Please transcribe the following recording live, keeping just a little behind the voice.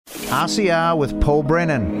RCR with Paul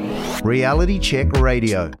Brennan, Reality Check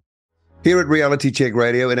Radio. Here at Reality Check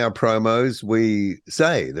Radio, in our promos, we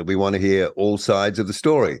say that we want to hear all sides of the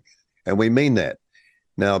story, and we mean that.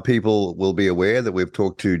 Now, people will be aware that we've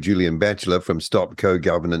talked to Julian Batchelor from Stop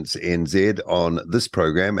Co-Governance NZ on this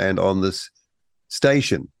program and on this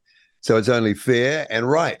station. So it's only fair and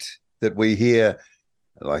right that we hear,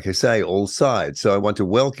 like I say, all sides. So I want to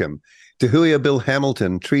welcome to HUIA Bill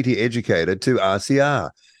Hamilton, Treaty Educator, to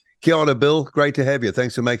RCR. Kia ora, Bill. Great to have you.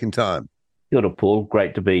 Thanks for making time. Kia ora, Paul.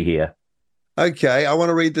 Great to be here. Okay, I want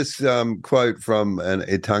to read this quote from an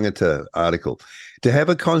E Tangata article. To have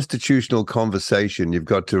a constitutional conversation, you've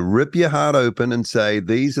got to rip your heart open and say,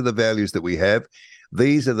 these are the values that we have.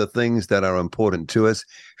 These are the things that are important to us.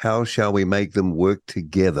 How shall we make them work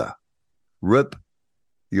together? Rip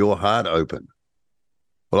your heart open.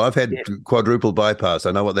 Well, I've had quadruple bypass.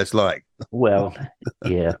 I know what that's like. Well,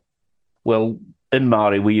 yeah. Well, in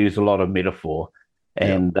Māori, we use a lot of metaphor.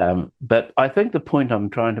 And but I think the point I'm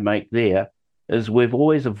trying to make there is we've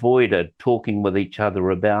always avoided talking with each other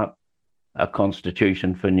about a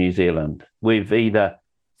constitution for New Zealand. We've either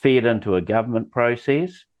fed into a government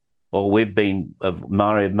process, or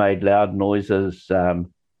Māori have made loud noises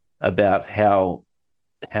about how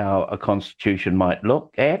a constitution might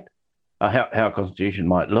look how a constitution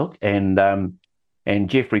might look, and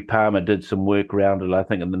Geoffrey Palmer did some work around it, I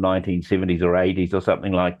think in the 1970s or 80s or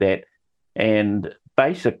something like that, and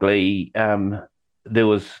basically there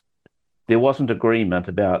wasn't agreement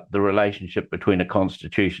about the relationship between a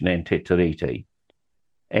constitution and te tiriti.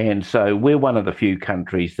 And so we're one of the few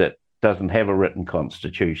countries that doesn't have a written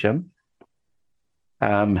constitution.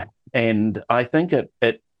 And I think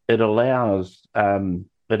it allows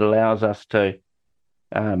us to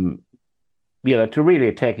to really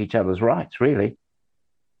attack each other's rights, really.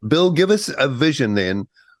 Bill, give us a vision then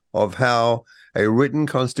of how a written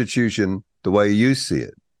constitution, the way you see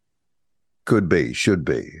it, could be, should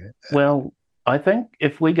be. Well, I think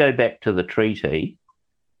if we go back to the treaty,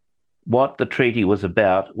 what the treaty was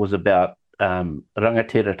about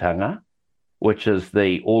rangatiratanga, which is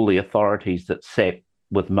all the authorities that sat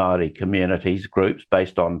with Māori communities, groups,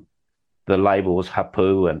 based on the label was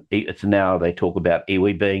hapu, and it's now they talk about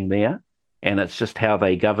iwi being there, and it's just how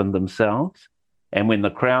they govern themselves. And when the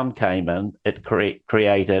Crown came in, it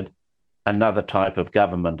created another type of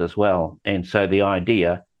government as well. And so the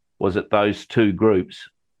idea was that those two groups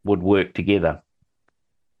would work together.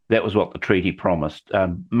 That was what the treaty promised.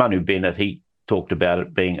 Manu Bennett, he talked about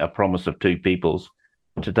it being a promise of two peoples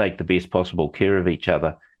to take the best possible care of each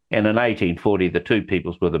other. And in 1840, the two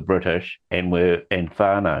peoples were the British and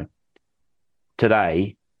whānau.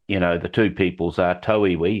 Today, the two peoples are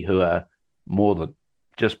tauiwi, who are more than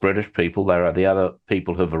just British people. They are the other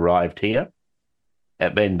people who've arrived here.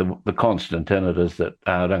 And the constant in it is that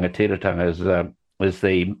rangatiratanga is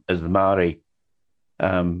the Māori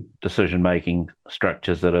decision-making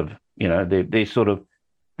structures that have,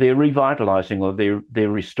 they're revitalising, or they're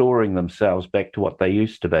restoring themselves back to what they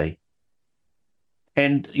used to be.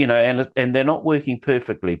 And, and they're not working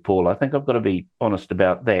perfectly, Paul. I think I've got to be honest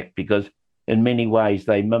about that, because in many ways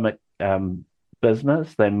they mimic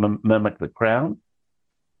business, they mimic the Crown,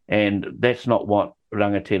 and that's not what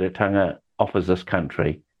rangatiratanga offers this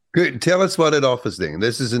country. Good. Tell us what it offers then.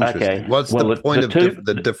 This is interesting. Okay. What's the point of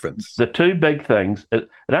the difference? The two big things.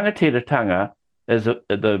 Rangatiratanga is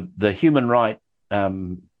the human right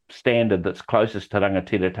standard that's closest to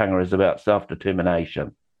rangatiratanga is about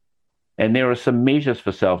self-determination. And there are some measures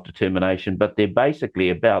for self-determination, but they're basically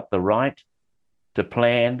about the right to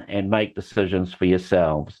plan and make decisions for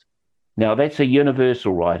yourselves. Now, that's a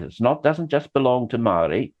universal right. Doesn't just belong to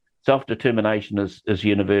Māori. Self-determination is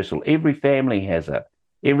universal. Every family has it.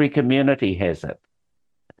 Every community has it.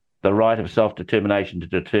 The right of self-determination to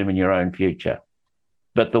determine your own future.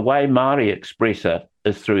 But the way Māori express it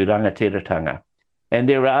is through rangatiratanga. And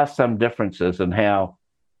there are some differences in how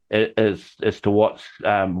as to what's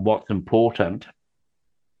important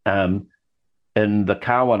in the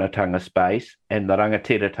kāwanatanga space and the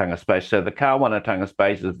rangatiratanga space. So the kāwanatanga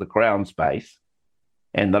space is the Crown space,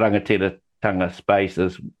 and the rangatiratanga space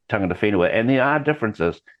is tangata whenua. And there are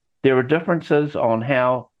differences. There are differences on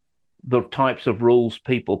how the types of rules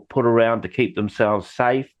people put around to keep themselves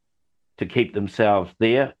safe, to keep themselves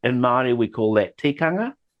there. In Māori, we call that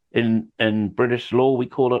tikanga. In British law, we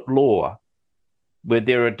call it law, where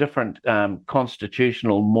there are different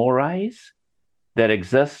constitutional mores that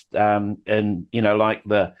exist, and like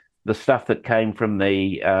the stuff that came from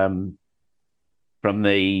the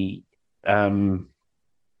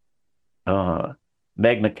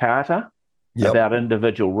Magna Carta about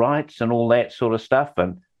individual rights and all that sort of stuff,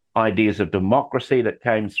 and ideas of democracy that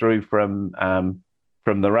came through from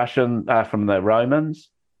the Romans.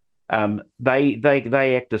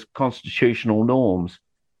 They act as constitutional norms.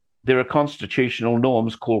 There are constitutional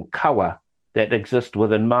norms called kawa that exist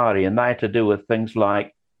within Māori, and they have to do with things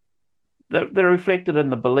like they're reflected in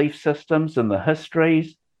the belief systems and the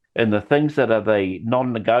histories and the things that are the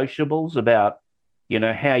non-negotiables about,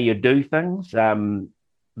 how you do things.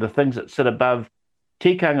 The things that sit above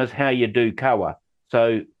tikanga is how you do kawa.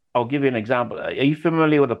 So I'll give you an example. Are you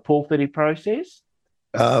familiar with the pōwhiri process?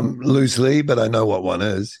 Loosely, but I know what one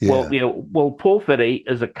is. Yeah. Well, pōwhiri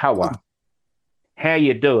is a kawa. How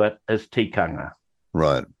you do it is tikanga.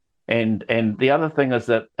 Right. And the other thing is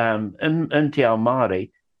that in Te Ao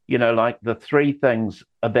Māori, like the three things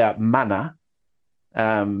about mana,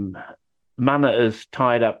 mana is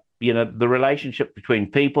tied up, the relationship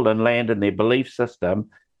between people and land and their belief system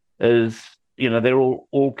is, they're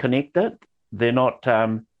all connected. They're not,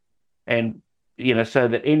 so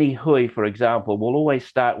that any hui, for example, will always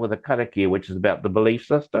start with a karakia, which is about the belief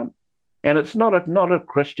system. And it's not a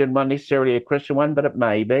Christian one, necessarily a Christian one, but it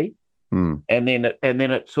may be. And then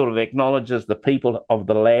it sort of acknowledges the people of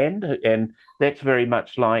the land, and that's very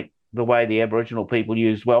much like the way the Aboriginal people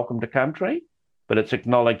use welcome to country, but it's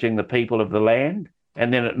acknowledging the people of the land,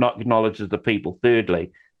 and then it not acknowledges the people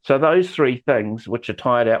thirdly. So those three things, which are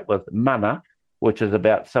tied out with mana, which is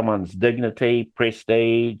about someone's dignity,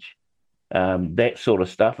 prestige, that sort of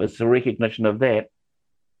stuff, it's the recognition of that,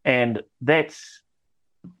 and that's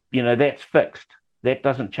fixed. That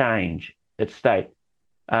doesn't change. It's state.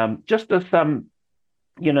 Just as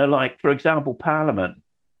like, for example, Parliament,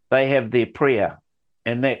 they have their prayer,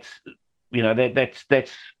 and that's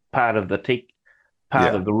part of the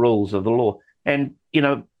of the rules of the law, and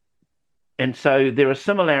so there are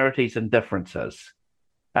similarities and differences.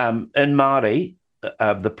 In Māori,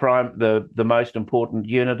 the most important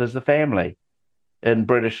unit is the family. In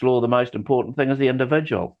British law, the most important thing is the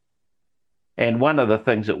individual, and one of the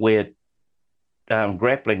things that we're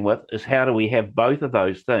grappling with is how do we have both of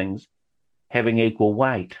those things having equal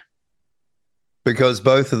weight? Because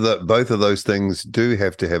both of those things do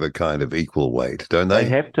have to have a kind of equal weight, don't they? They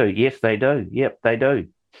have to. Yes, they do. Yep, they do.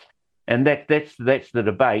 And that's the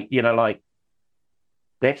debate.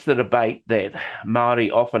 That's the debate that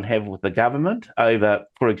Māori often have with the government over,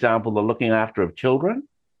 for example, the looking after of children.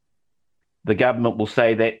 The government will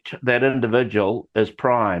say that individual is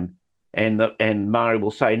prime, and Māori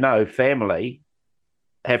will say no, family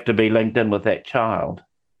have to be linked in with that child.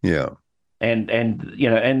 Yeah. And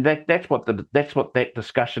that's what that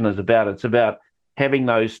discussion is about. It's about having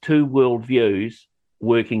those two worldviews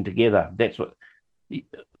working together. That's what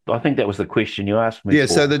I think that was the question you asked me. Yeah.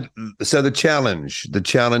 For. So the challenge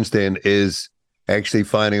then is actually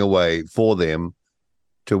finding a way for them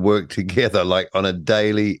to work together, like on a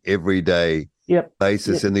daily, everyday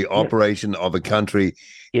basis in the operation of a country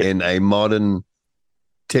in a modern,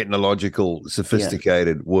 technological,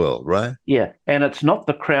 sophisticated world, right? Yeah, and it's not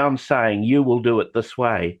the Crown saying you will do it this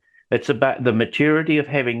way. It's about the maturity of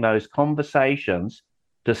having those conversations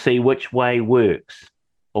to see which way works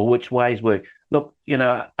or which ways work. Look,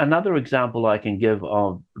 another example I can give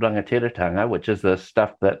of rangatiratanga, which is the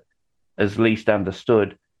stuff that is least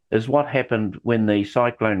understood, is what happened when the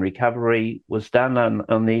cyclone recovery was done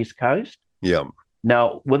on the East Coast. Yeah.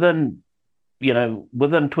 Now, within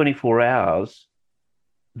 24 hours,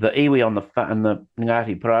 the iwi and the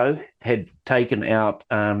Ngāti Pro had taken out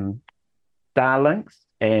Starlinks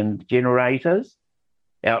and generators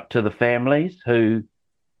out to the families who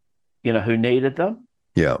needed them.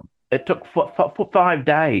 Yeah. It took for 5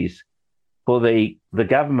 days for the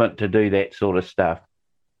government to do that sort of stuff.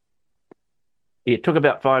 It took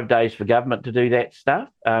about 5 days for government to do that stuff,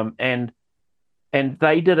 and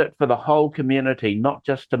they did it for the whole community, not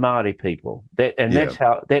just to Māori people. That's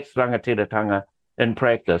rangatiratanga in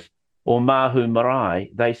practice. Or Mahu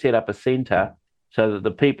Marae, they set up a centre so that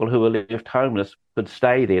the people who were left homeless could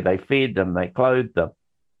stay there. They fed them, they clothed them.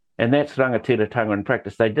 And that's rangatiratanga in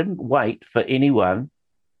practice. They didn't wait for anyone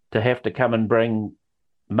to have to come and bring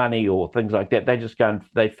money or things like that.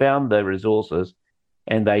 They found the resources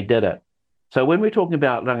and they did it. So when we're talking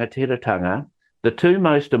about rangatiratanga, the two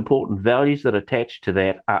most important values that attach to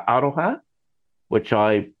that are aroha, which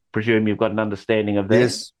I presume you've got an understanding of that.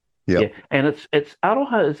 Yes. Yep. Yeah. And it's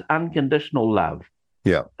aroha is unconditional love.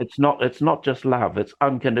 Yeah. It's not just love, it's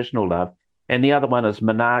unconditional love. And the other one is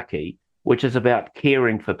manaki, which is about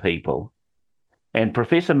caring for people. And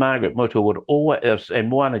Professor Margaret Mutu would always, and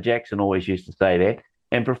Moana Jackson always used to say that,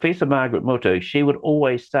 and Professor Margaret Mutu, she would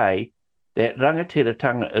always say that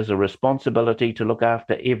rangatiratanga is a responsibility to look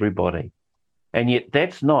after everybody. And yet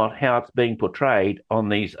that's not how it's being portrayed on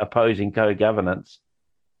these opposing co-governance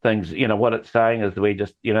things. What it's saying is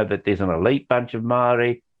that there's an elite bunch of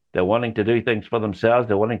Māori. They're wanting to do things for themselves.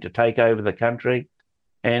 They're wanting to take over the country.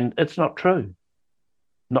 And it's not true.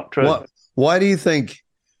 Not true. Why do you think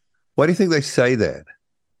they say that?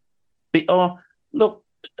 Look,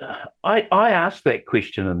 I asked that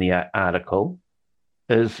question in the article.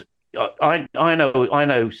 I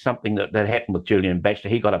know something that happened with Julian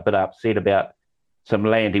Batchelor. He got a bit upset about some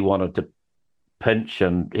land he wanted to pinch,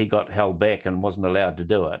 and he got held back and wasn't allowed to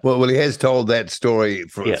do it. Well, he has told that story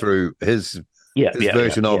through his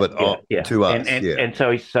version of it to us. And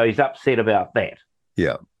so he's upset about that.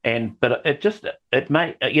 Yeah. But it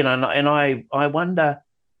may, and I wonder,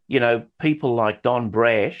 people like Don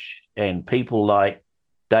Brash and people like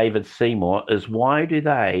David Seymour, is why do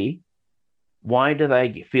they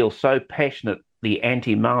feel so passionately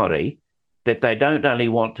anti-Māori that they don't only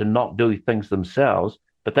want to not do things themselves,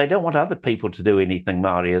 but they don't want other people to do anything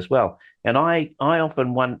Māori as well. And I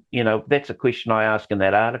often want, that's a question I ask in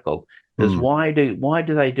that article, is why do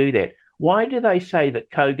they do that? Why do they say that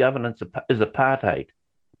co-governance is apartheid?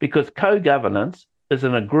 Because co-governance is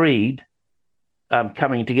an agreed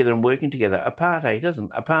coming together and working together. Apartheid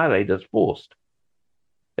isn't. Apartheid is forced.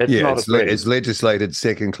 It's legislated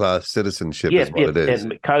second-class citizenship is what it is.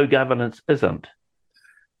 And co-governance isn't.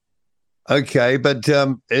 Okay, but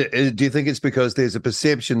do you think it's because there's a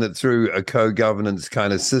perception that through a co-governance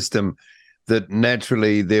kind of system that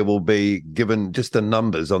naturally there will be, given just the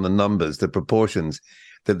numbers, the proportions,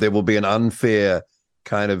 that there will be an unfair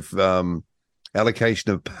kind of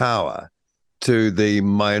allocation of power to the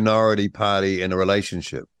minority party in a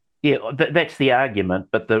relationship? Yeah, that's the argument,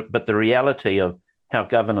 but the reality of how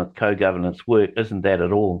co-governance work isn't that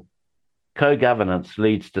at all. Co-governance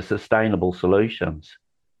leads to sustainable solutions.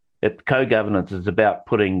 Co-governance is about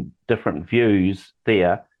putting different views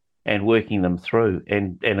there and working them through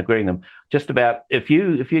and agreeing them. Just about if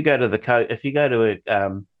you go to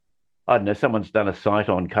I don't know, someone's done a site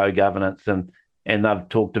on co-governance and they've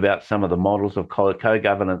talked about some of the models of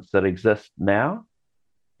co-governance that exist now,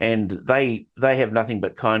 and they have nothing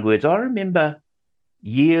but kind words. I remember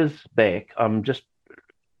years back. I'm just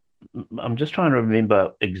trying to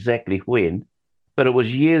remember exactly when. But it was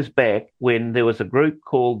years back when there was a group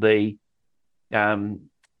called the in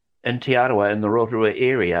Te Arawa in the Rotorua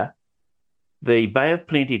area, the Bay of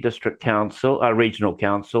Plenty District Council, Regional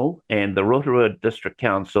Council, and the Rotorua District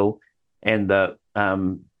Council, and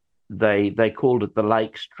they called it the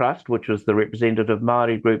Lakes Trust, which was the representative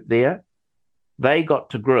Māori group there. They got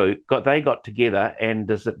together and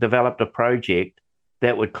developed a project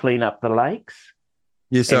that would clean up the lakes.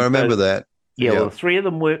 Yes, I remember that. Yeah, well, the three of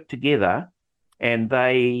them worked together. And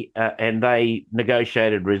they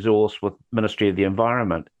negotiated resource with Ministry of the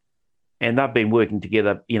Environment, and they've been working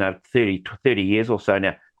together, 30 years or so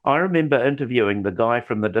now. I remember interviewing the guy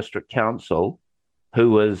from the district council who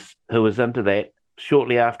was into that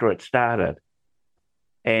shortly after it started,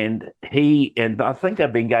 and I think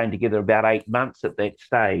they've been going together about 8 months at that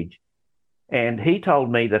stage, and he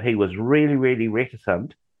told me that he was really, really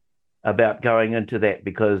reticent about going into that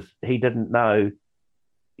because he didn't know.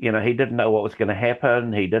 He didn't know what was going to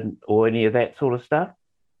happen. Or any of that sort of stuff.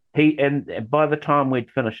 And by the time we'd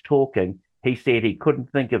finished talking, he said he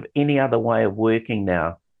couldn't think of any other way of working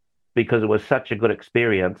now because it was such a good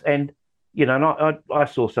experience. And, I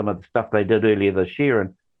saw some of the stuff they did earlier this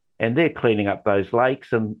year, and they're cleaning up those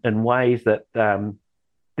lakes in ways that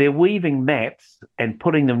they're weaving mats and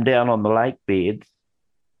putting them down on the lake beds,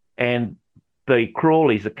 and the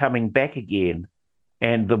crawlies are coming back again,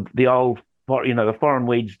 and the old, the foreign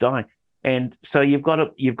weeds dying, and so you've got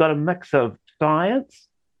a mix of science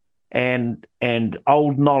and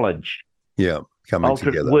old knowledge, coming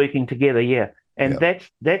together, working together, and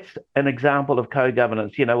that's an example of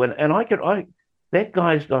co-governance, and that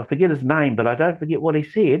guy's, I forget his name, but I don't forget what he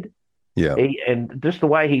said, and just the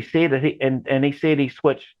way he said it, and he said he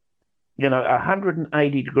switched,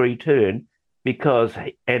 180-degree turn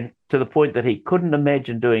and to the point that he couldn't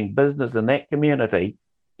imagine doing business in that community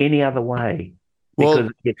any other way because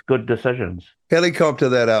it gets good decisions. Helicopter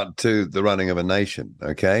that out to the running of a nation,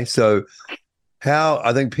 okay? So how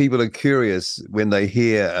I think people are curious when they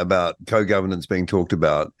hear about co-governance being talked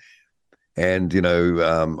about. And,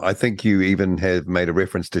 I think you even have made a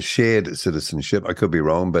reference to shared citizenship. I could be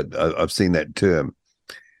wrong, but I've seen that term.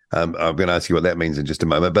 I'm going to ask you what that means in just a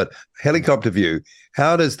moment. But helicopter view,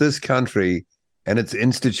 how does this country and its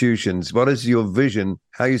institutions, what is your vision,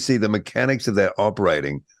 how you see the mechanics of that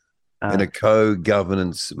operating in a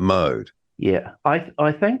co-governance mode? Yeah,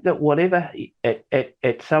 I think that whatever,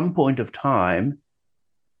 at some point of time,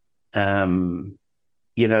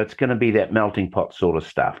 it's going to be that melting pot sort of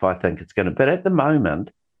stuff. I think it's going to. But at the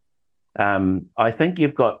moment, I think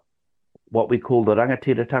you've got what we call the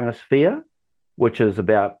rangatiratanga sphere, which is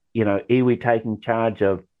about, iwi taking charge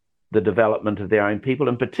of the development of their own people,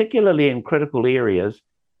 and particularly in critical areas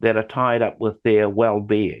that are tied up with their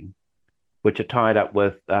well-being, which are tied up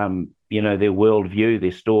with, their worldview,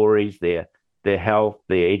 their stories, their health,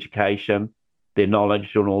 their education, their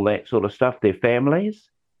knowledge, and all that sort of stuff, their families,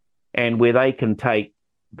 and where they can take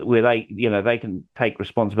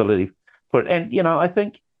responsibility for it. And I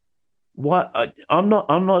think I'm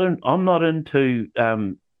not into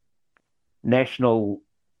national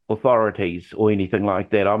authorities or anything like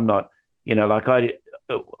that. I'm not,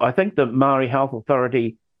 I think the Māori Health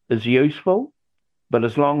Authority is useful, but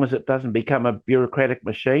as long as it doesn't become a bureaucratic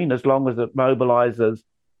machine, as long as it mobilises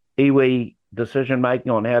iwi decision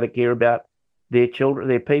making on how to care about their children,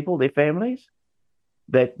 their people, their families,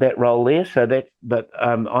 that role there. I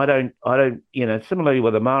don't, similarly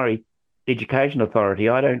with the Māori Education Authority,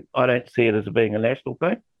 I don't see it as being a national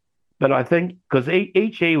thing. But I think because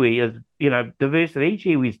each iwi is, diversity, each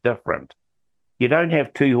iwi is different. You don't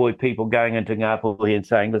have Tūhoe people going into Ngāpuhi and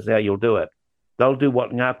saying, this is how you'll do it. They'll do what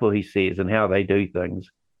Ngāpuhi says and how they do things.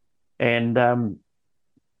 And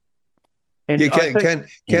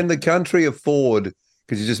can the country afford,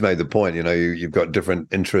 because you just made the point, you've got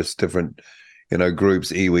different interests, different,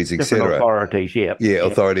 groups, iwis, etc. Authorities, yeah. Yeah,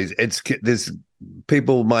 authorities. There's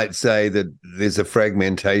people might say that there's a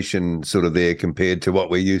fragmentation sort of there compared to what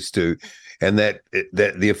we're used to, and that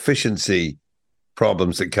the efficiency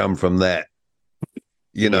problems that come from that,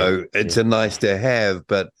 it's a nice to have,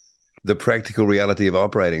 but the practical reality of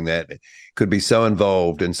operating that could be so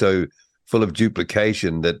involved and so full of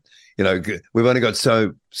duplication that, we've only got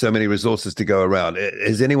so many resources to go around.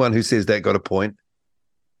 Is anyone who says that got a point?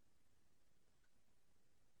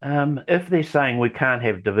 If they're saying we can't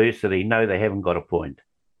have diversity, no, they haven't got a point.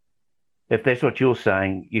 If that's what you're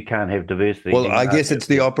saying, you can't have diversity. Well, I guess it's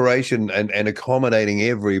the operation and accommodating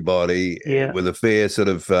everybody with a fair sort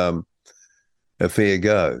of a fair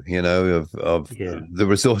go, of the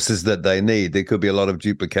resources that they need. There could be a lot of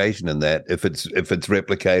duplication in that if it's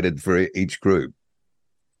replicated for each group.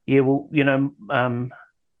 Yeah, well,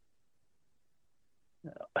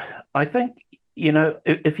 I think,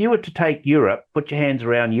 if you were to take Europe, put your hands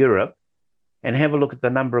around Europe and have a look at the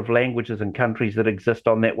number of languages and countries that exist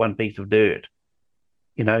on that one piece of dirt,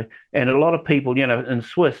 and a lot of people, in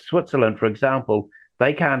Switzerland, for example,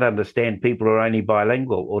 they can't understand people who are only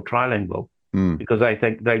bilingual or trilingual because they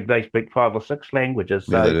think they speak 5 or 6 languages.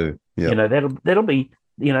 So, they do. Yep. That'll be,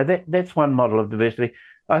 that's one model of diversity.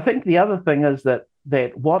 I think the other thing is that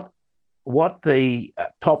what the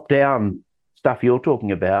top-down stuff you're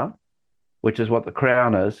talking about, which is what the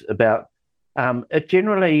Crown is about, it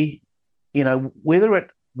generally, whether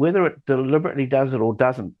it deliberately does it or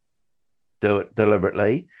doesn't do it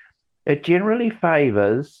deliberately, it generally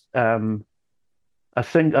favours a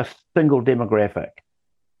single demographic,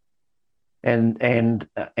 and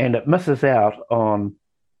it misses out on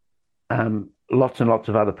lots and lots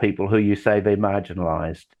of other people who you say they're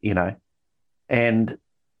marginalised, and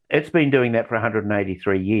it's been doing that for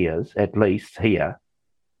 183 years at least here.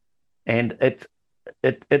 And it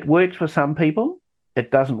works for some people,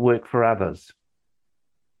 it doesn't work for others.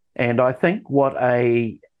 And I think what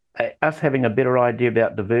us having a better idea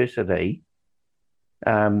about diversity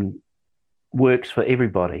works for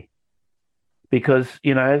everybody. Because,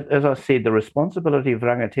 as I said, the responsibility of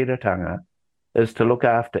rangatiratanga is to look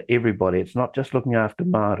after everybody. It's not just looking after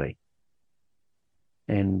Māori.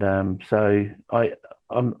 And so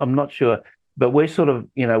I'm not sure, but we're sort of,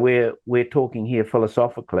 we're talking here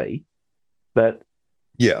philosophically. But,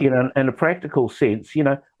 in a practical sense,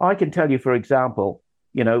 I can tell you, for example,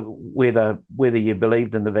 whether you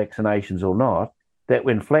believed in the vaccinations or not, that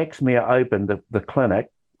when Flaxmere opened the clinic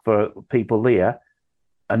for people there,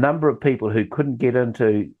 a number of people who couldn't get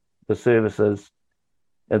into the services,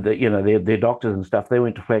 their doctors and stuff, they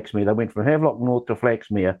went to Flaxmere. They went from Havelock North to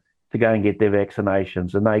Flaxmere to go and get their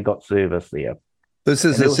vaccinations, and they got service there. This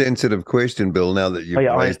is a sensitive question, Bill, now that you've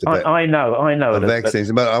raised it. I know.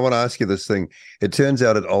 Vaccines, but I want to ask you this thing. It turns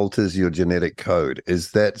out it alters your genetic code.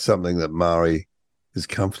 Is that something that Māori is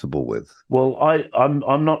comfortable with? Well,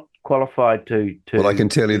 I'm not qualified to. Well, I can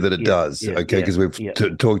tell you that it does, because we've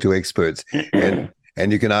talked to experts,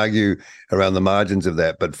 and you can argue around the margins of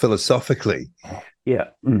that, but philosophically,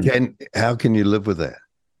 how can you live with that?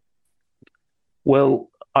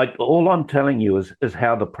 Well, all I'm telling you is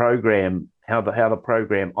how the program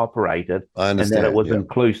operated, I understand, and that it was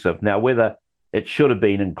inclusive. Now, whether it should have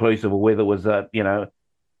been inclusive or whether it was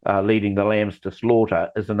leading the lambs to slaughter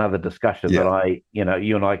is another discussion that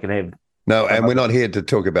you and I can have. No, and we're not here to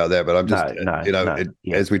talk about that, but I'm just,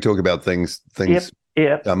 as we talk about things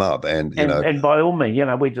come up, and and by all means,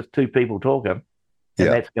 we're just two people talking, and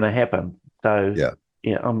that's going to happen. So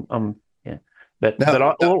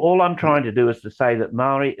all I'm trying to do is to say that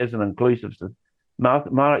Maori is an inclusive.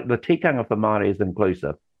 Maori, the tikanga for Maori is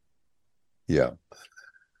inclusive. Yeah.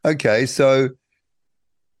 Okay, so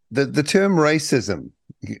the term racism.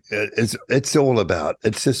 It's all about,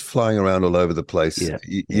 it's just flying around all over the place.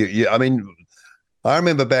 I mean, I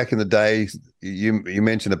remember back in the day, you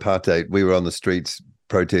mentioned apartheid. We were on the streets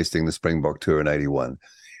protesting the Springbok tour in 81.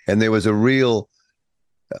 And there was a real,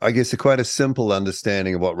 I guess, quite a simple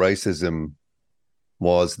understanding of what racism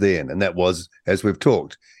was then. And that was, as we've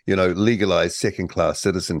talked, legalized second-class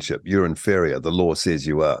citizenship. You're inferior. The law says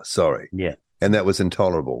you are. Sorry. Yeah. And that was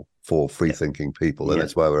intolerable for free-thinking people. And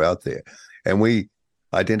that's why we're out there. And we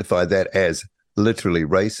identify that as literally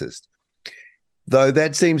racist. Though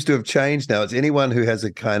that seems to have changed now. It's anyone who has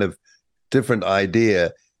a kind of different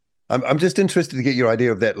idea. I'm just interested to get your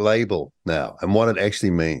idea of that label now and what it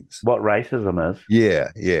actually means. What racism is. Yeah.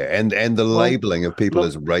 And the labeling of people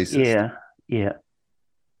as racist. Yeah.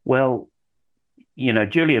 Well,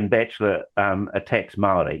 Julian Batchelor attacks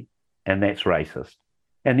Māori, and that's racist.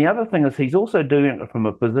 And the other thing is he's also doing it from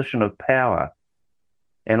a position of power.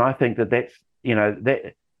 And I think that's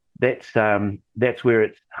where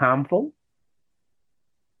it's harmful.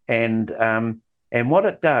 And what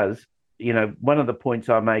it does, one of the points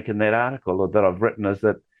I make in that article, or that I've written, is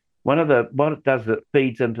that what it does is it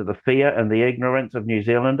feeds into the fear and the ignorance of New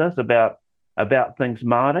Zealanders about things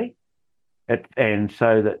Māori. And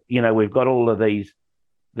so that, we've got all of these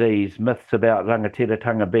myths about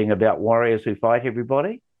rangatiratanga being about warriors who fight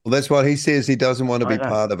everybody. Well, that's what he says. He doesn't want to be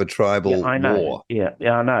part of a tribal war. Yeah,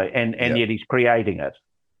 I know. And yet he's creating it.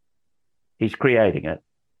 He's creating it.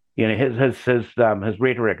 His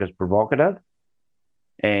rhetoric is provocative,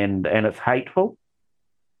 and it's hateful,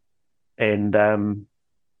 and it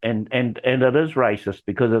is racist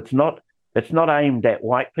because it's not aimed at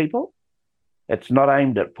white people, it's not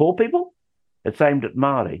aimed at poor people, it's aimed at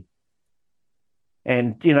Māori.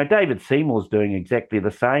 And David Seymour's doing exactly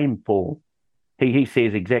the same, Paul. He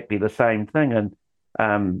says exactly the same thing, and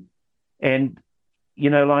it's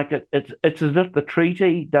as if the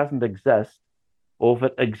treaty doesn't exist, or if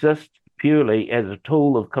it exists purely as a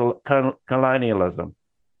tool of colonialism,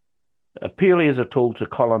 purely as a tool to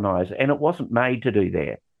colonize, and it wasn't made to do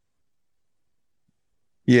that.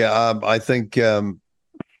 Yeah, I think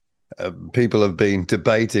people have been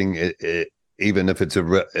debating even if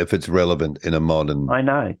it's relevant in a modern I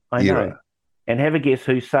know. And have a guess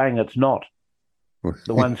who's saying it's not?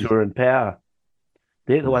 The ones who are in power.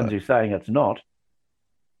 They're the ones who are saying it's not.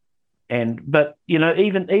 But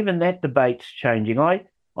even that debate's changing. I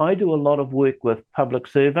do a lot of work with public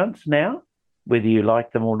servants now, whether you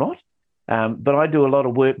like them or not. But I do a lot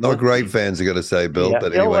of work. Not great fans, I got to say, Bill.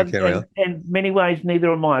 But anyway, carry on. In many ways,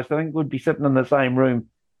 neither am I. So I think we'd be sitting in the same room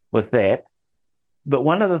with that. But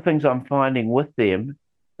one of the things I'm finding with them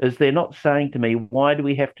is they're not saying to me, why do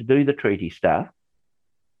we have to do the treaty stuff?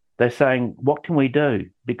 They're saying, what can we do?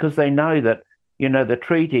 Because they know that, the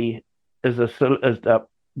treaty is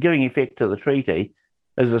giving effect to the treaty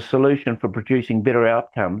is a solution for producing better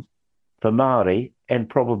outcomes for Māori and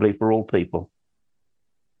probably for all people.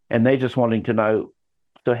 And they're just wanting to know,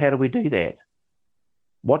 so how do we do that?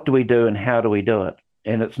 What do we do and how do we do it?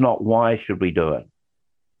 And it's not why should we do it?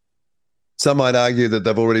 Some might argue that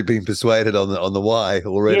they've already been persuaded on the why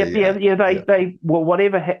already. They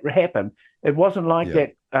whatever happened, it wasn't like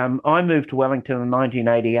that. I moved to Wellington in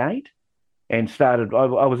 1988 and started.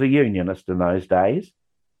 I was a unionist in those days,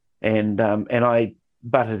 and I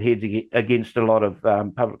butted heads against a lot of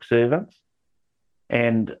public servants,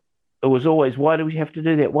 and it was always, why do we have to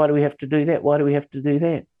do that? Why do we have to do that? Why do we have to do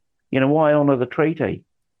that? Why honour the treaty?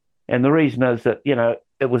 And the reason is that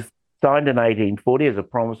it was signed in 1840 as a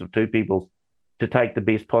promise of two peoples to take the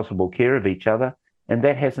best possible care of each other, and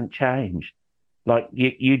that hasn't changed. Like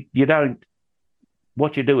you don't.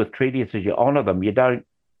 What you do with treaties is you honour them. You don't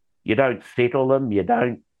settle them. You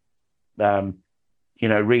don't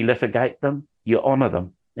relitigate them. You honour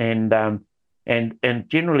them, and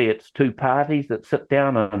generally it's two parties that sit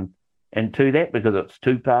down and do that, because it's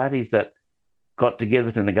two parties that got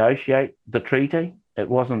together to negotiate the treaty. It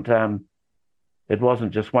wasn't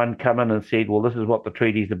just one come in and said, well, this is what the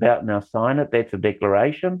treaty's about, now sign it. That's a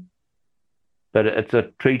declaration. But it's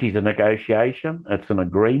a treaty's a negotiation. It's an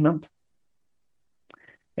agreement.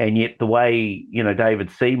 And yet the way,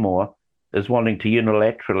 David Seymour is wanting to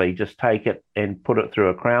unilaterally just take it and put it through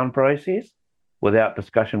a Crown process, without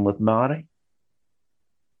discussion with Māori.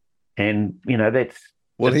 And, that's...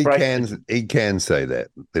 Well, he can say that.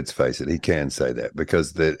 Let's face it, he can say that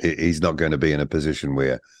because he's not going to be in a position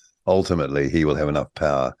where ultimately he will have enough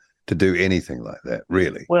power to do anything like that,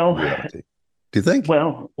 really. Well, reality. Do you think?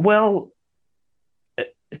 Well,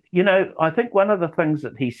 I think one of the things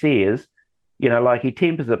that he says, like he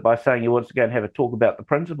tempers it by saying he wants to go and have a talk about the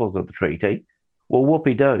principles of the treaty. Well,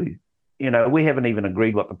 whoopee-doo. We haven't even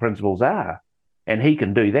agreed what the principles are. And he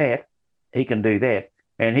can do that. He can do that.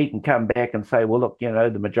 And he can come back and say, well, look,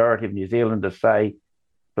 the majority of New Zealanders say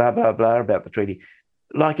blah, blah, blah about the treaty.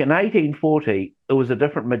 Like in 1840, it was a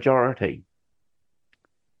different majority.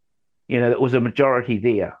 It was a majority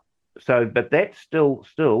there. So, but that's still,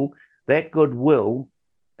 that goodwill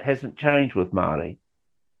hasn't changed with Māori.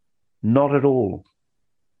 Not at all.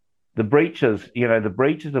 The breaches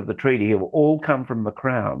of the treaty have all come from the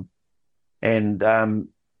Crown. And I'm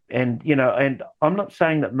not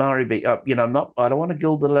saying that Māori I don't want to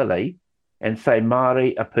gild the lily and say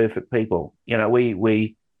Māori are perfect people.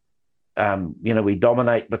 We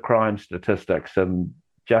dominate the crime statistics and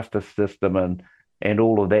justice system and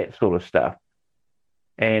all of that sort of stuff.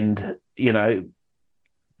 And,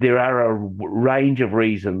 there are a range of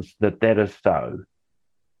reasons that is so.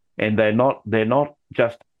 And they're not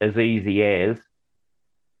just as easy as,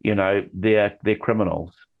 they're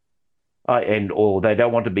criminals. Or they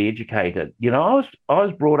don't want to be educated. I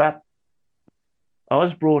was brought up.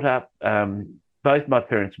 Both my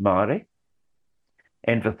parents Māori,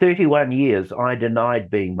 and for 31 years I denied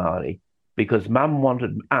being Māori because Mum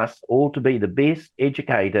wanted us all to be the best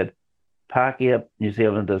educated Pākehā New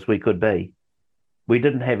Zealanders we could be. We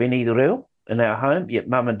didn't have any reo in our home, yet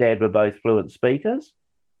Mum and Dad were both fluent speakers,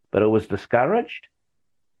 but it was discouraged.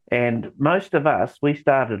 And most of us, we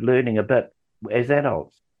started learning a bit as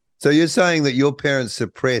adults. So you're saying that your parents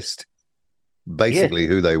suppressed basically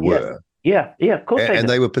who they were. Yeah, of course. And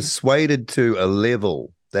they were persuaded to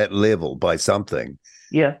that level by something.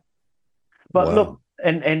 Yeah. But wow. Look,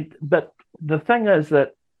 but the thing is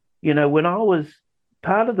that, when I was,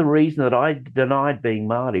 part of the reason that I denied being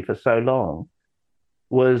Māori for so long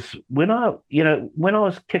was when I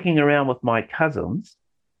was kicking around with my cousins,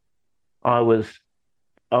 I was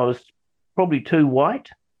probably too white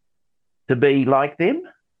to be like them.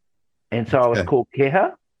 And so I was called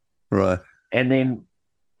keha. Right. And then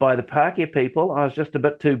by the Pākehā people, I was just a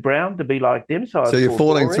bit too brown to be like them. So you're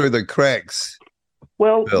falling through the cracks.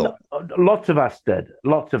 Well, lots of us did.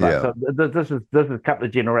 Lots of us. So this is a couple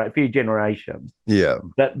of few generations. Yeah.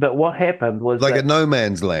 But what happened was like a no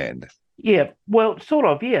man's land. Yeah. Well, sort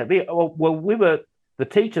of. Yeah. Well, the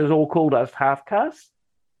teachers all called us half caste.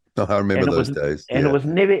 Oh, I remember those days. And it was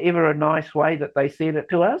never ever a nice way that they said it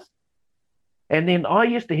to us. And then I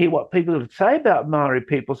used to hear what people would say about Māori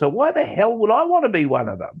people. So why the hell would I want to be one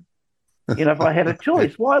of them? If I had a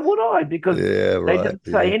choice, why would I? Because they didn't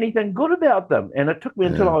say anything good about them. And it took me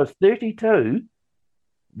until I was 32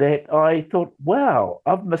 that I thought, wow,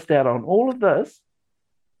 I've missed out on all of this.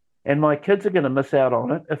 And my kids are going to miss out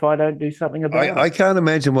on it if I don't do something about it. I can't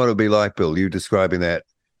imagine what it would be like, Bill, you describing that,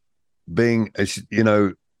 being,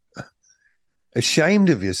 ashamed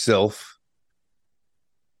of yourself.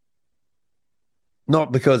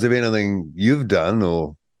 Not because of anything you've done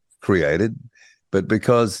or created, but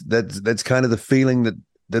because that's kind of the feeling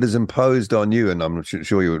that is imposed on you, and I'm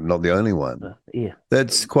sure you're not the only one. Yeah.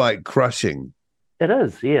 That's quite crushing. It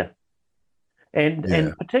is, yeah.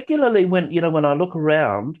 And particularly when I look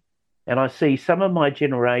around and I see some of my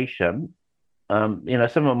generation, some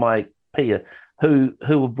of my peers who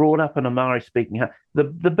were brought up in a Māori speaking house, the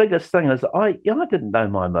biggest thing is I didn't know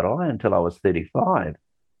my marae until I was 35.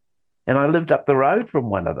 And I lived up the road from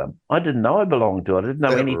one of them. I didn't know I belonged to it. I didn't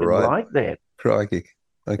know anything like that. Crikey.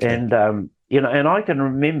 Okay. And, and I can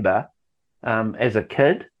remember as a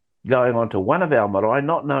kid going onto one of our marae,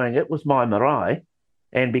 not knowing it was my marae.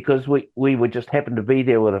 And because we would just happen to be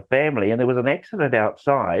there with a family and there was an accident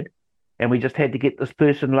outside and we just had to get this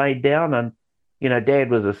person laid down. And, Dad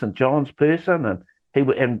was a St. John's person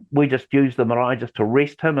and we just used the marae just to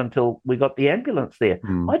rest him until we got the ambulance there.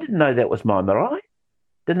 I didn't know that was my marae.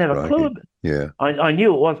 Didn't have a clue of it. Yeah. I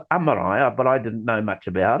knew it was a marae, but I didn't know much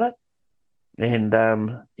about it. And,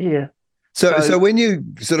 So when you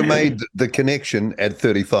sort of made the connection at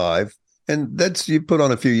 35, and you put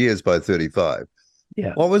on a few years by 35.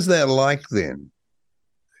 Yeah. What was that like then?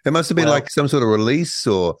 It must have been like some sort of release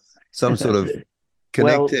or some sort of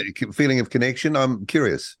feeling of connection. I'm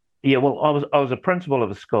curious. Yeah, well, I was a principal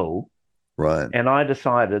of a school. Right. And I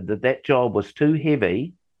decided that job was too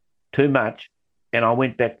heavy, too much. And I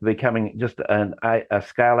went back to becoming just a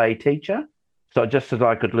Scale A teacher. So just as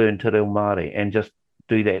I could learn Te Reo Māori and just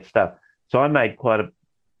do that stuff. So I made quite a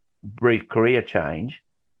brief career change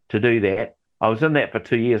to do that. I was in that for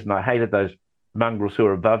 2 years and I hated those mongrels who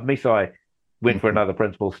were above me. So I went for another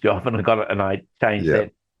principal's job and I got it and I changed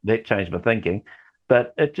that. That changed my thinking.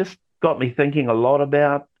 But it just got me thinking a lot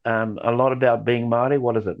about being Māori.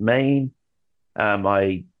 What does it mean?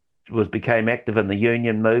 I became active in the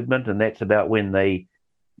union movement, and that's about when the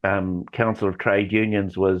Council of Trade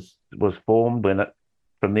Unions was formed,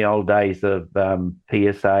 from the old days of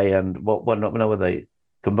PSA and what were the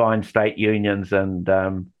combined state unions and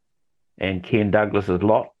Ken Douglas's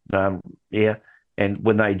lot, and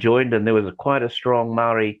when they joined, and there was quite strong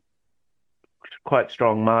Māori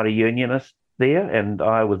unionists there, and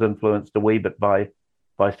I was influenced a wee bit by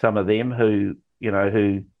some of them who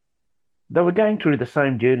they were going through the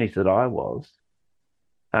same journeys that I was.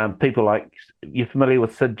 People like, you're familiar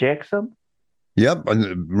with Sid Jackson? Yep, I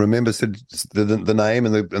remember Sid, the name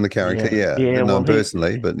and the character. Yeah, not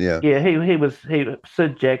personally, but yeah.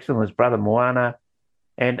 Sid Jackson, his brother Moana,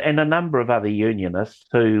 and a number of other unionists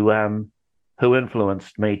who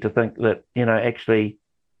influenced me to think that actually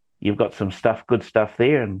you've got some good stuff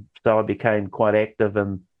there, and so I became quite active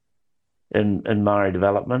in Māori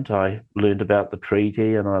development. I learned about the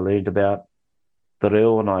treaty, and I learned about the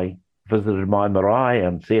reo, and I visited my marae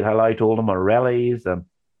and said hello to all of my rallies and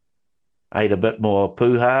ate a bit more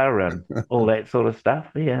puha and all that sort of stuff.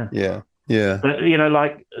 Yeah. But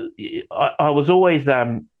I was always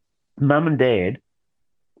mum and dad,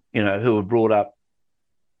 who were brought up,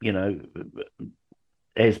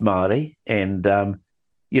 as Māori, and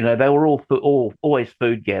they were all always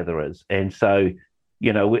food gatherers, and so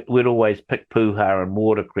we'd always pick puha and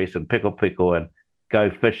watercress and pickle and go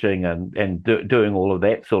fishing and doing all of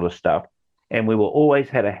that sort of stuff. And we always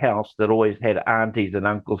had a house that always had aunties and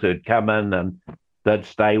uncles who'd come in and they'd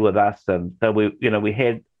stay with us. And so we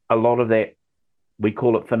had a lot of that. We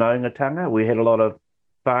call it whanaungatanga. We had a lot of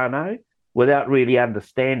whānau without really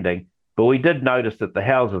understanding. But we did notice that the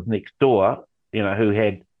houses next door, who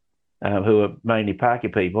were mainly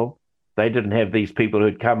Pākehā people, they didn't have these people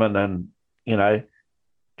who'd come in and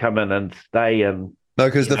stay and. No,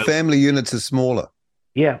 because the family units are smaller.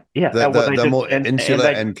 Yeah. They're more insular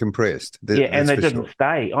and compressed. And they didn't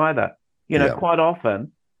stay either. Quite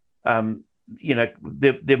often, there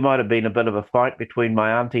might have been a bit of a fight between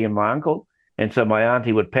my auntie and my uncle. And so my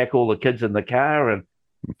auntie would pack all the kids in the car, and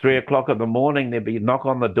 3 o'clock in the morning, there'd be a knock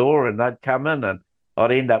on the door and they'd come in, and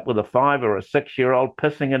I'd end up with a 5 or a 6-year-old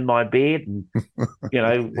pissing in my bed and,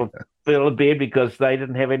 fill the bed because they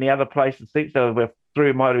didn't have any other place to sleep. So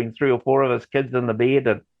might have been 3 or 4 of us kids in the bed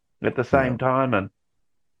at the same time.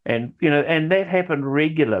 And that happened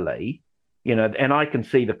regularly, and I can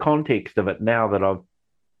see the context of it now that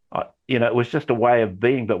it was just a way of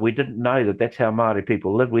being, but we didn't know that that's how Māori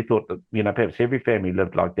people lived. We thought that, perhaps every family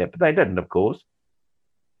lived like that, but they didn't, of course.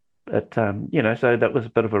 But, so that was a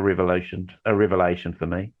bit of a revelation for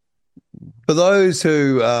me. For those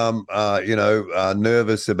who, are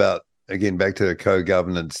nervous about, again, back to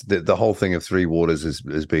co-governance, the whole thing of Three Waters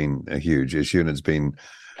has been a huge issue, and it's been,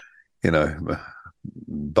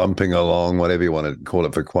 bumping along, whatever you want to call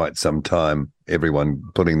it, for quite some time, everyone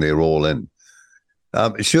putting their all in.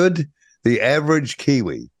 Should the average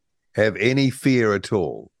Kiwi have any fear at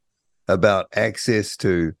all about access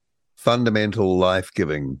to fundamental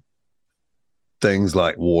life-giving things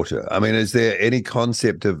like water? I mean, is there any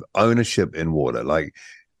concept of ownership in water, like,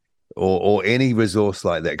 or any resource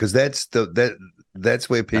like that? Because that's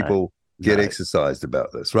where people get exercised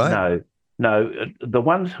about this, right? No, the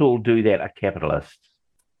ones who'll do that are capitalists.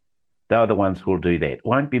 They're the ones who'll do that. It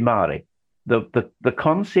won't be Māori. The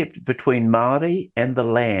concept between Māori and the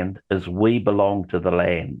land is we belong to the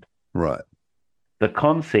land. Right. The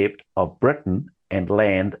concept of Britain and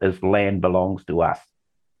land is land belongs to us.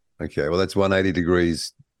 Okay, well, that's 180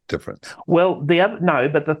 degrees difference. Well,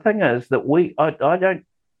 but the thing is that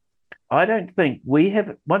I don't think we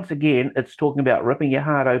have. Once again, it's talking about ripping your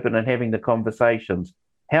heart open and having the conversations.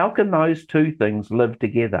 How can those two things live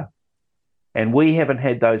together? And we haven't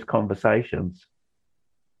had those conversations.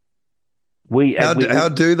 How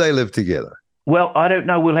do they live together? Well, I don't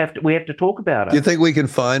know. We have to talk about it. Do you think we can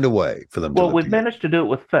find a way for them to live together? Managed to do it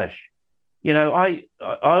with fish. I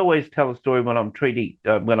always tell a story when I'm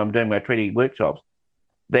doing my treaty workshops,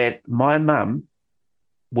 that my mum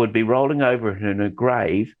would be rolling over in her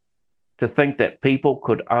grave to think that people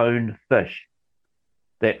could own fish,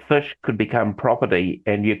 that fish could become property,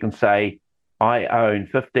 and you can say, I own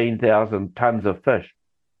 15,000 tons of fish.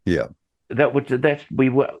 Yeah. How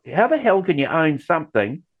the hell can you own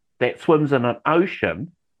something that swims in an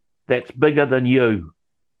ocean that's bigger than you?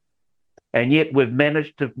 and yet we've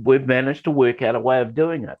managed to work out a way of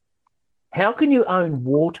doing it. How can you own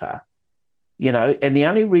water? And the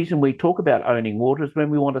only reason we talk about owning water is when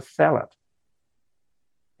we want to sell it,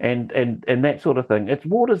 and that sort of thing. It's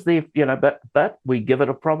water's there, but we give it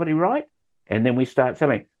a property right, and then we start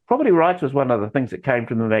selling. Property rights was one of the things that came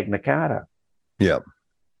from the Magna Carta. Yeah.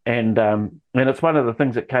 And it's one of the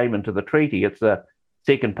things that came into the treaty. It's the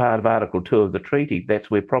second part of Article 2 of the treaty. That's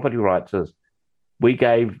where property rights is. We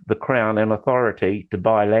gave the Crown an authority to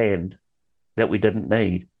buy land that we didn't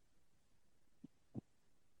need.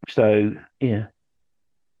 So, yeah.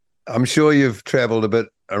 I'm sure you've traveled a bit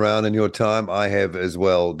around in your time. I have as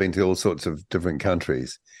well, been to all sorts of different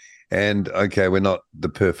countries. And, okay, we're not the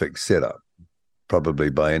perfect setup, probably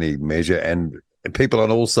by any measure. And people on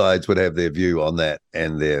all sides would have their view on that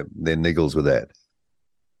and their niggles with that.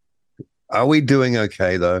 Are we doing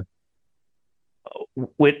okay, though?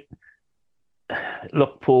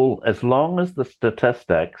 Look, Paul, as long as the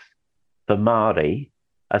statistics for Māori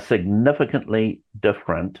are significantly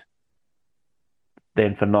different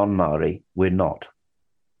than for non-Māori, we're not.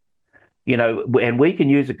 And we can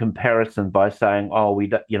use a comparison by saying,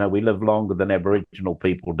 we live longer than Aboriginal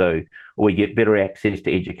people do, or we get better access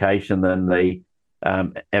to education than the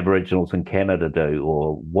Aboriginals in Canada do,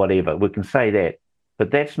 or whatever. We can say that,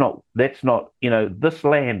 but that's not. This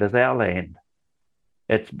land is our land.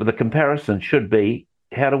 The comparison should be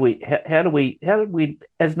how do we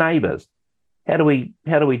as neighbours, how do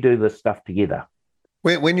we do this stuff together?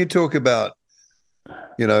 When you talk about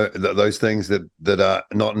those things that are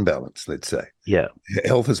not in balance, let's say. Yeah.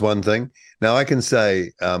 Health is one thing. Now, I can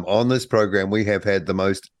say on this program, we have had the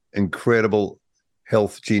most incredible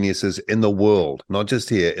health geniuses in the world, not just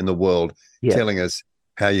here, in the world, telling us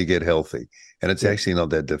how you get healthy. And it's actually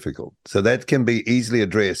not that difficult. So that can be easily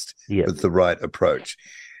addressed with the right approach.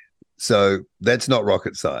 So that's not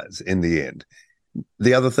rocket science in the end.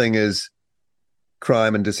 The other thing is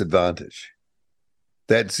crime and disadvantage.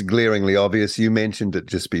 That's glaringly obvious. You mentioned it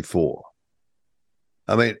just before.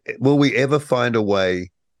 I mean, will we ever find a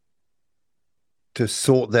way to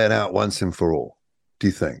sort that out once and for all, do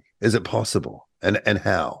you think? Is it possible? And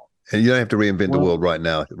how? And you don't have to reinvent the world right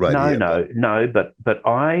now, No, but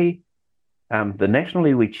the National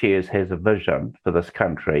Iwi Chairs has a vision for this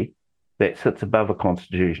country that sits above a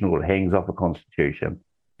constitution or hangs off a constitution.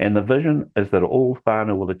 And the vision is that all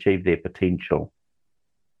whānau will achieve their potential.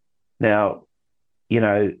 Now,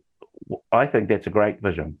 I think that's a great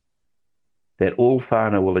vision, that all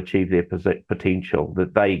whānau will achieve their potential,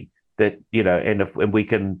 and we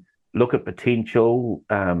can look at potential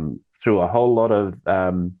through a whole lot of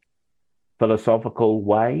philosophical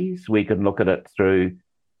ways. We can look at it through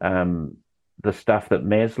the stuff that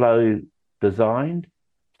Maslow designed,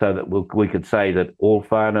 so that we could say that all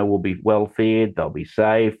whānau will be well-fed, they'll be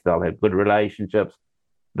safe, they'll have good relationships,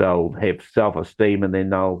 they'll have self-esteem, and then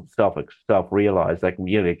they'll self-realize they can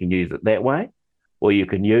use it that way. Or you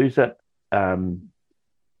can use it,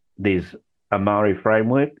 there's a Māori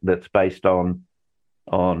framework that's based on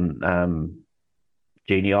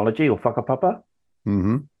genealogy or whakapapa,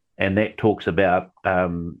 mm-hmm. and that talks about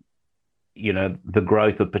the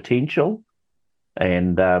growth of potential,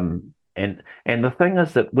 and the thing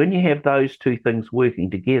is that when you have those two things working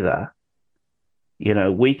together,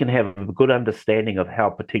 we can have a good understanding of how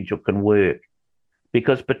potential can work.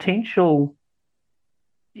 Because potential,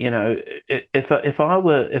 if I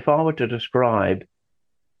were to describe,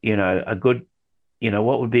 a good,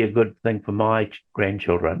 what would be a good thing for my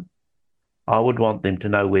grandchildren, I would want them to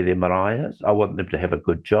know where their marae is. I want them to have a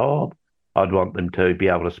good job. I'd want them to be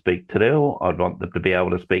able to speak te reo. I'd want them to be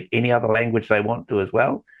able to speak any other language they want to as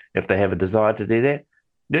well, if they have a desire to do that.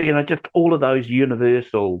 Just all of those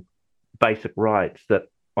universal basic rights that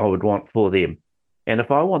I would want for them. And if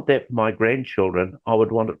I want that for my grandchildren, I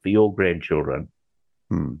would want it for your grandchildren.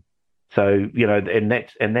 So, and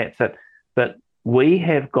that's it. But we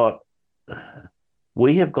have got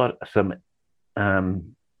some,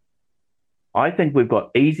 I think we've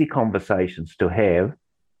got easy conversations to have,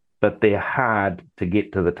 but they're hard to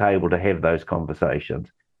get to the table to have those conversations.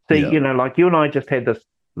 See, like you and I just had this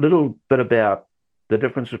little bit about the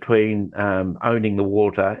difference between owning the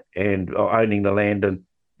water or owning the land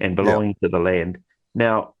and belonging to the land.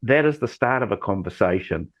 Now, that is the start of a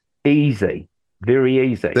conversation. Easy,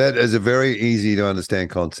 very easy. That is a very easy to understand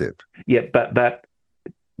concept. Yeah, but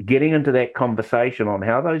getting into that conversation on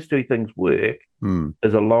how those two things work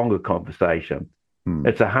is a longer conversation.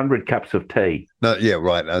 It's 100 cups of tea. No, yeah,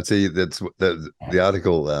 right. I see that's the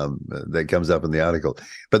article that comes up in the article.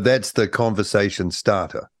 But that's the conversation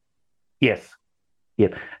starter. Yes. Yeah.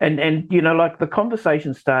 And like the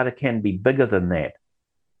conversation starter can be bigger than that.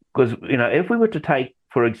 Because, if we were to take,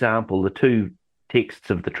 for example, the two texts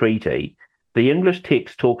of the treaty, the English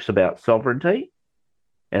text talks about sovereignty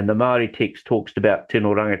and the Māori text talks about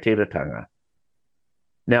tino rangatiratanga.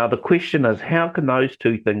 Now, the question is, how can those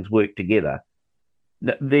two things work together?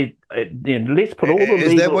 Let's put all the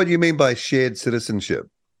Is that what you mean by shared citizenship?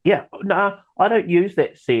 Yeah, no, I don't use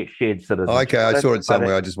that shared citizenship. Okay, I saw it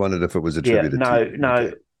somewhere. I just wondered if it was attributed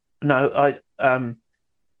to you.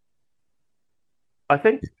 I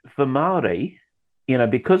think for Māori,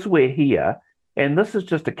 because we're here, and this is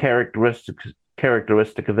just a characteristic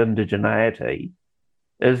of indigeneity,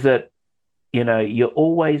 is that, you're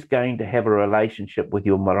always going to have a relationship with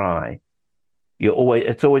your marae.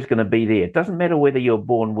 It's always going to be there. It doesn't matter whether you're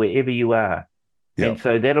born wherever you are. Yep. And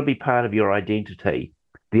so that'll be part of your identity.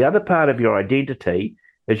 The other part of your identity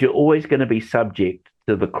is you're always going to be subject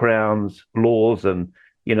to the Crown's laws and,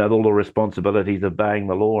 all the responsibilities of obeying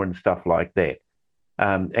the law and stuff like that.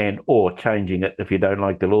 Or changing it if you don't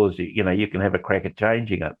like the laws, you can have a crack at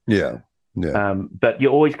changing it. Yeah. But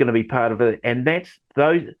you're always going to be part of it. And that's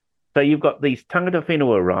those. So you've got these tangata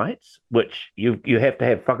whenua rights, which you have to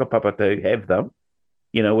have whakapapa to have them,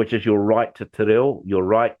 which is your right to te reo, your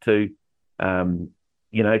right to, to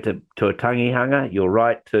a tangihanga, your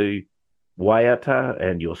right to waiata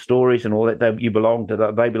and your stories and all that. They belong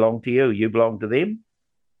to you, you belong to them.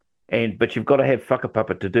 But you've got to have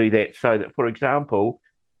whakapapa to do that, so that, for example,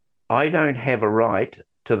 I don't have a right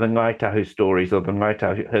to the Ngaitahu stories or the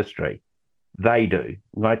Ngaitahu history. They do.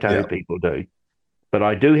 Ngaitahu people do. But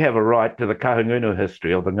I do have a right to the Kahungunu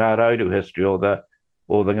history or the Ngārodu history or the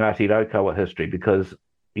Ngāti Raukawa history, because,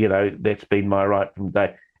 that's been my right from the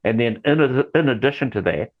day. And then in addition to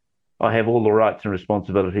that, I have all the rights and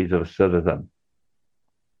responsibilities of a citizen,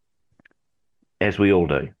 as we all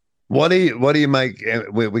do. What do you make?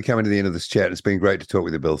 We're coming to the end of this chat. It's been great to talk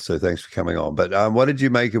with you, Bill. So thanks for coming on. But what did you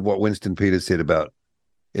make of what Winston Peters said about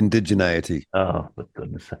indigeneity? Oh, for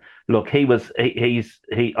goodness sake. Look, he's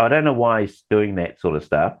I don't know why he's doing that sort of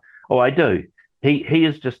stuff. Oh, I do. He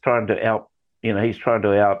is just trying to he's trying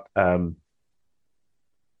to out.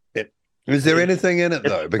 Is there anything in it,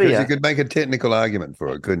 though? Because you could make a technical argument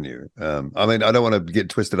for it, couldn't you? I mean, I don't want to get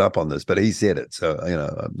twisted up on this, but he said it. So,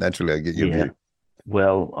 naturally I get your view.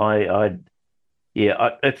 Well,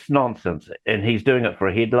 it's nonsense. And he's doing it for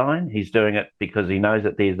a headline. He's doing it because he knows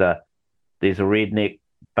that there's a redneck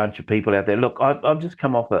bunch of people out there. Look, I've just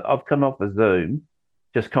come off the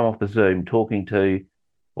Zoom talking to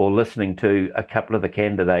or listening to a couple of the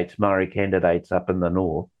candidates, Māori candidates up in the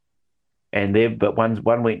north, and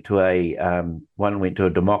one went to a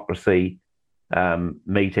democracy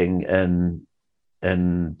meeting in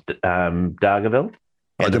Dargaville.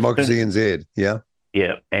 Democracy NZ, yeah.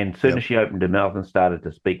 Yeah, and as soon as she opened her mouth and started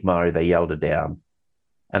to speak Māori, they yelled her down.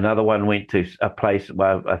 Another one went to a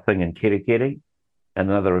thing in Kerikeri,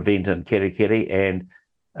 another event in Kerikeri, and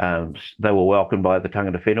they were welcomed by the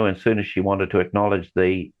tangata whenua. And as soon as she wanted to acknowledge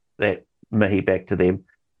that mihi back to them,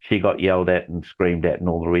 she got yelled at and screamed at and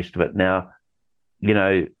all the rest of it. Now,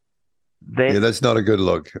 that's not a good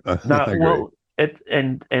look. No, well,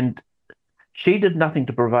 and she did nothing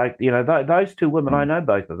to provoke. Those two women, I know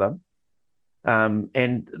both of them,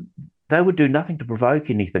 and they would do nothing to provoke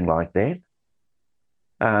anything like that.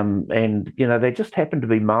 They just happened to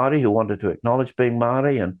be Māori who wanted to acknowledge being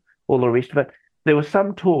Māori and all the rest of it. There was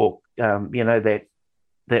some talk, that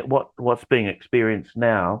what's being experienced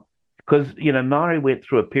now, because Māori went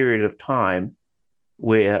through a period of time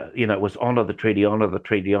where it was honour the treaty, and then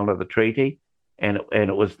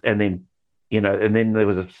there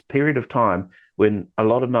was a period of time when a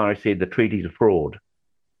lot of Māori said the treaty's a fraud.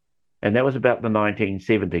 And that was about the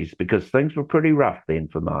 1970s, because things were pretty rough then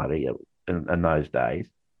for Māori in those days.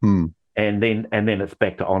 And then it's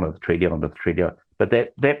back to honour the treaty. But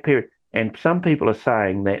that period, and some people are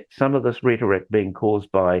saying that some of this rhetoric being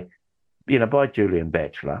caused by Julian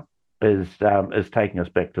Batchelor is taking us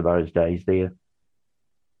back to those days there.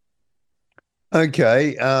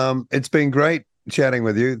 Okay. It's been great chatting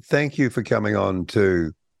with you. Thank you for coming on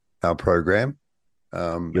to our program.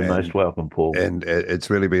 You're most welcome, Paul. And it's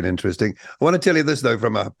really been interesting. I want to tell you this, though,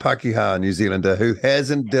 from a Pākehā New Zealander who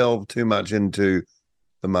hasn't delved too much into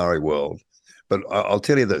the Māori world. But I'll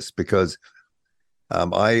tell you this, because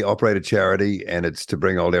I operate a charity, and it's to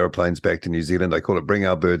bring old aeroplanes back to New Zealand. I call it Bring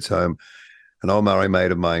Our Birds Home. An old Māori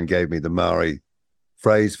mate of mine gave me the Māori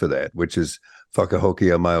phrase for that, which is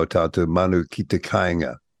whakahokia mai o tātou manu ki te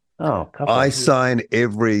kāinga. I sign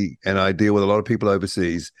and I deal with a lot of people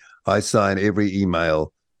overseas, I sign every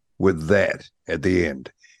email with that at the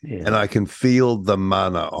end. Yeah. And I can feel the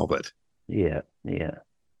mana of it. Yeah.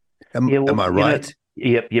 Am I right?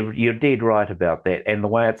 Yep, you're dead right about that, and the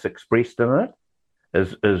way it's expressed in it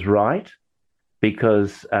is right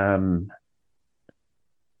because and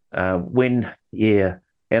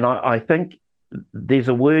I think there's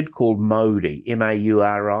a word called Mauri,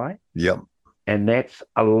 Mauri, Yep. and that's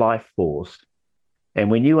a life force. And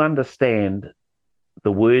when you understand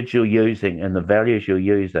the words you're using and the values you're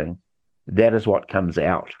using, that is what comes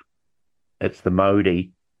out. It's the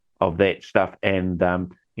Mauri of that stuff. And,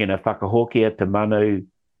 whakahokia, te manu,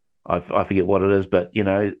 I forget what it is, but,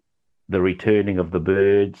 the returning of the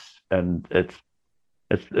birds, and it's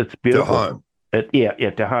beautiful. To home.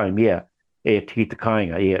 To home, yeah. Yeah, te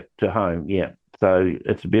kainga, yeah, to home, yeah. So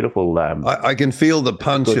it's a beautiful. I can feel the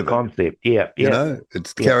punch of it. Concept, yeah.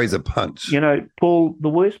 It carries a punch. Paul, the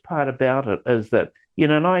worst part about it is that,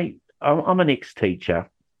 and I'm an ex-teacher,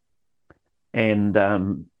 and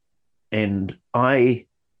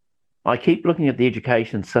I keep looking at the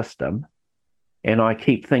education system, and I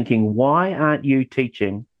keep thinking, why aren't you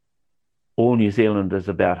teaching all New Zealanders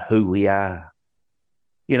about who we are?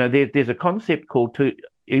 There's a concept called are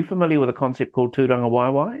you familiar with a concept called tūranga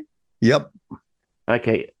waiwai? Yep.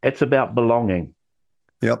 Okay, it's about belonging.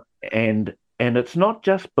 Yep. And it's not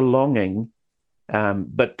just belonging,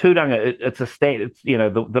 but tūranga, it's a stand. It's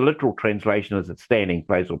the literal translation is a standing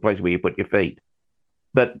place or place where you put your feet.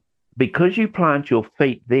 But because you plant your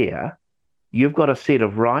feet there, you've got a set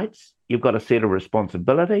of rights, you've got a set of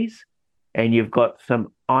responsibilities, and you've got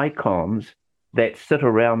some icons that sit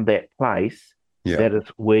around that place. Yeah. That is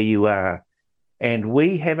where you are. And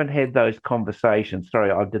we haven't had those conversations. Sorry,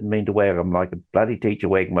 I didn't mean to wag. I'm like a bloody teacher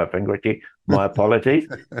wagging my finger at you. My apologies.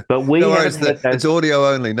 But we haven't had those. It's audio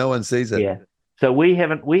only. No one sees it. Yeah. So we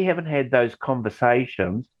haven't had those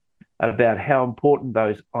conversations about how important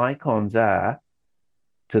those icons are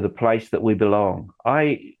to the place that we belong.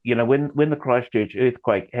 When the Christchurch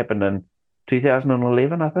earthquake happened in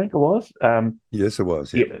 2011, I think it was. Yes, it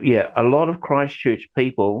was. Yeah. A lot of Christchurch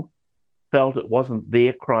people felt it wasn't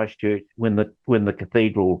their Christchurch when the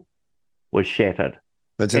cathedral was shattered.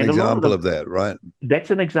 That's an example of that, right?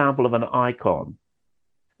 That's an example of an icon.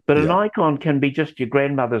 But an icon can be just your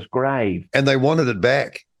grandmother's grave. And they wanted it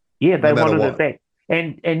back. Yeah, they wanted it back.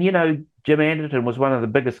 And Jim Anderton was one of the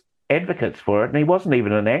biggest advocates for it, and he wasn't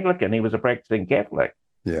even an Anglican, he was a practicing Catholic.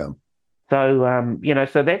 Yeah. So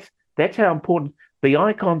so that's how important the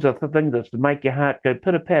icons are, the thing that's to make your heart go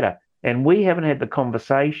pitter-patter. And we haven't had the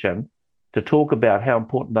conversation to talk about how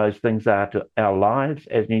important those things are to our lives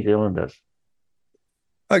as New Zealanders.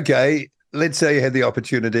 Okay, let's say you had the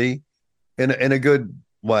opportunity in a good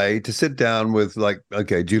way to sit down with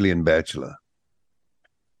Julian Batchelor.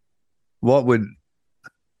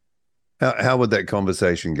 How would that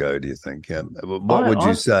conversation go, do you think? What would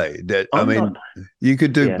you say? You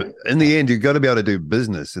could do, in the end, you've got to be able to do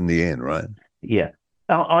business in the end, right? Yeah.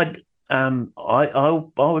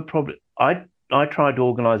 I tried to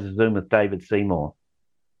organise a Zoom with David Seymour.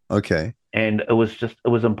 Okay. And it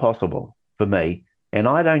was impossible for me. And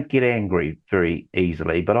I don't get angry very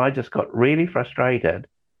easily, but I just got really frustrated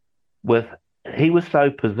he was so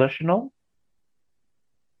positional.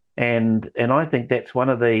 And I think that's one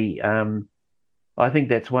of the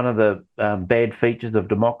bad features of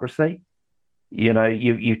democracy.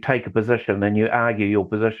 You take a position and you argue your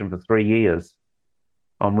position for 3 years.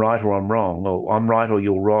 I'm right or I'm wrong, or I'm right or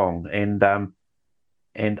you're wrong. And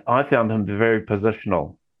I found him very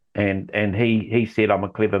positional. And he said I'm a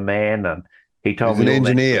clever man, and he told me he's an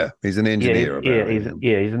engineer. He's an engineer. He's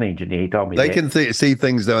an engineer. He told me they can see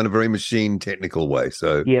things though in a very machine technical way.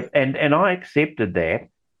 So and I accepted that,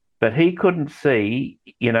 but he couldn't see.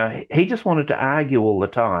 He just wanted to argue all the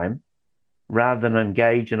time rather than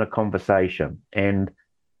engage in a conversation. And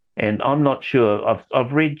I'm not sure.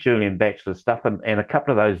 I've read Julian Batchelor's stuff, and a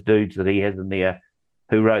couple of those dudes that he has in there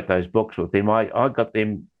who wrote those books with him. I got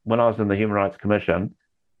them when I was in the Human Rights Commission.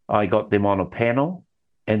 I got them on a panel,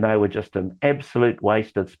 and they were just an absolute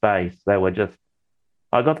wasted space. I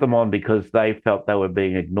got them on because they felt they were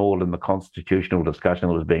being ignored in the constitutional discussion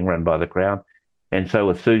that was being run by the Crown. And so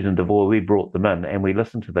with Susan DeVore, we brought them in and we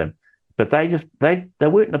listened to them. But they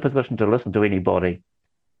weren't in a position to listen to anybody.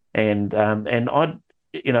 And I'd,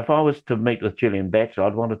 if I was to meet with Julian Batchelor,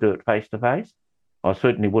 I'd want to do it face to face. I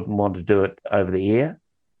certainly wouldn't want to do it over the air.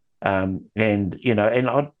 And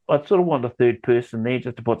I'd sort of want a third person there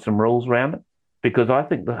just to put some rules around it, because I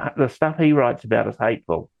think the stuff he writes about is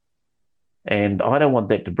hateful. And I don't want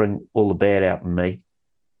that to bring all the bad out in me.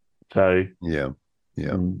 So yeah.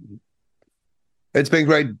 It's been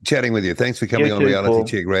great chatting with you. Thanks for coming on Reality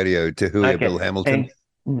Check Radio to HUIA, Bill Hamilton.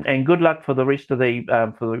 And good luck for the rest of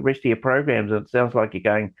your programs. It sounds like you're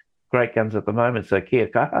going great guns at the moment. So kia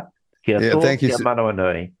kaha. Thank you. Kia manawa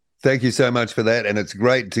nui. Thank you so much for that. And it's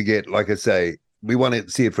great to get, like I say, we want to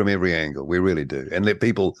see it from every angle. We really do. And let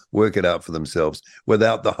people work it out for themselves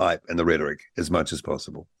without the hype and the rhetoric as much as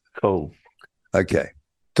possible. Cool. Okay.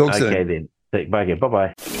 Talk soon. Okay, then.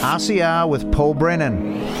 Bye-bye. RCR with Paul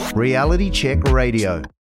Brennan. Reality Check Radio.